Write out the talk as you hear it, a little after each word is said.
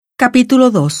Capítulo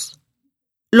 2.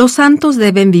 Los santos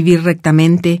deben vivir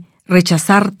rectamente,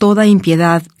 rechazar toda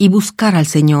impiedad y buscar al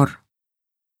Señor.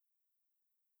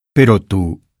 Pero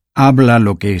tú, habla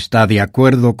lo que está de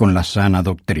acuerdo con la sana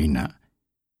doctrina.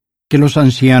 Que los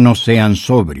ancianos sean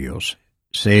sobrios,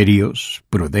 serios,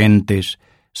 prudentes,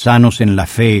 sanos en la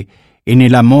fe, en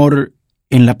el amor,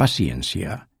 en la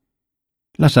paciencia.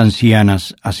 Las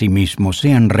ancianas, asimismo,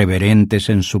 sean reverentes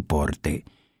en su porte,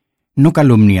 no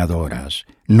calumniadoras,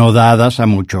 no dadas a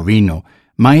mucho vino,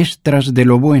 maestras de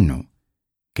lo bueno,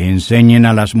 que enseñen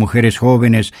a las mujeres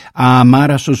jóvenes a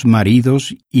amar a sus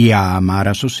maridos y a amar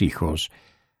a sus hijos,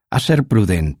 a ser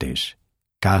prudentes,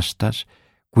 castas,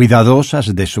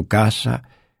 cuidadosas de su casa,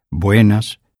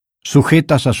 buenas,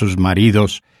 sujetas a sus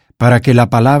maridos, para que la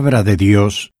palabra de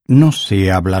Dios no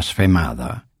sea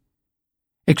blasfemada.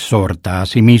 Exhorta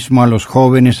asimismo a los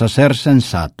jóvenes a ser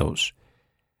sensatos.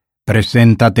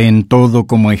 Preséntate en todo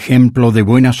como ejemplo de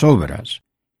buenas obras,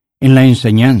 en la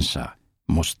enseñanza,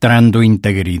 mostrando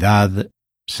integridad,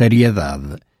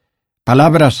 seriedad,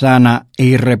 palabra sana e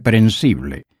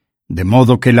irreprensible, de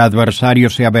modo que el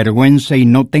adversario se avergüence y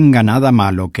no tenga nada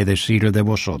malo que decir de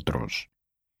vosotros.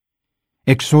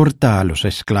 Exhorta a los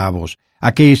esclavos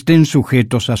a que estén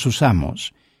sujetos a sus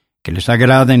amos, que les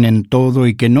agraden en todo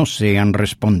y que no sean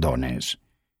respondones,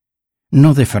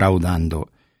 no defraudando,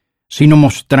 sino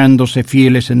mostrándose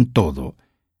fieles en todo,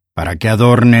 para que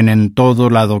adornen en todo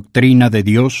la doctrina de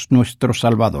Dios nuestro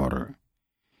Salvador.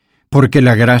 Porque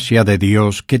la gracia de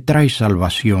Dios, que trae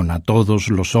salvación a todos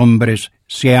los hombres,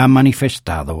 se ha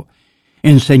manifestado,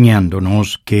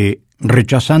 enseñándonos que,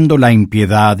 rechazando la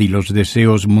impiedad y los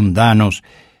deseos mundanos,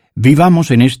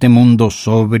 vivamos en este mundo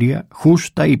sobria,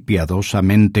 justa y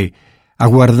piadosamente,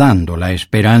 aguardando la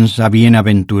esperanza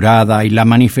bienaventurada y la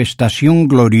manifestación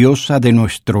gloriosa de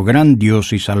nuestro gran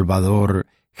Dios y Salvador,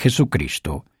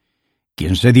 Jesucristo,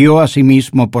 quien se dio a sí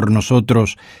mismo por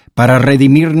nosotros para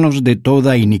redimirnos de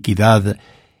toda iniquidad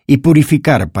y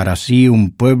purificar para sí un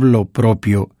pueblo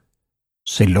propio,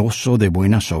 celoso de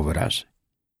buenas obras.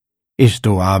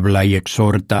 Esto habla y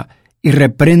exhorta y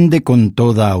reprende con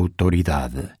toda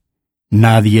autoridad.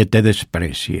 Nadie te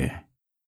desprecie.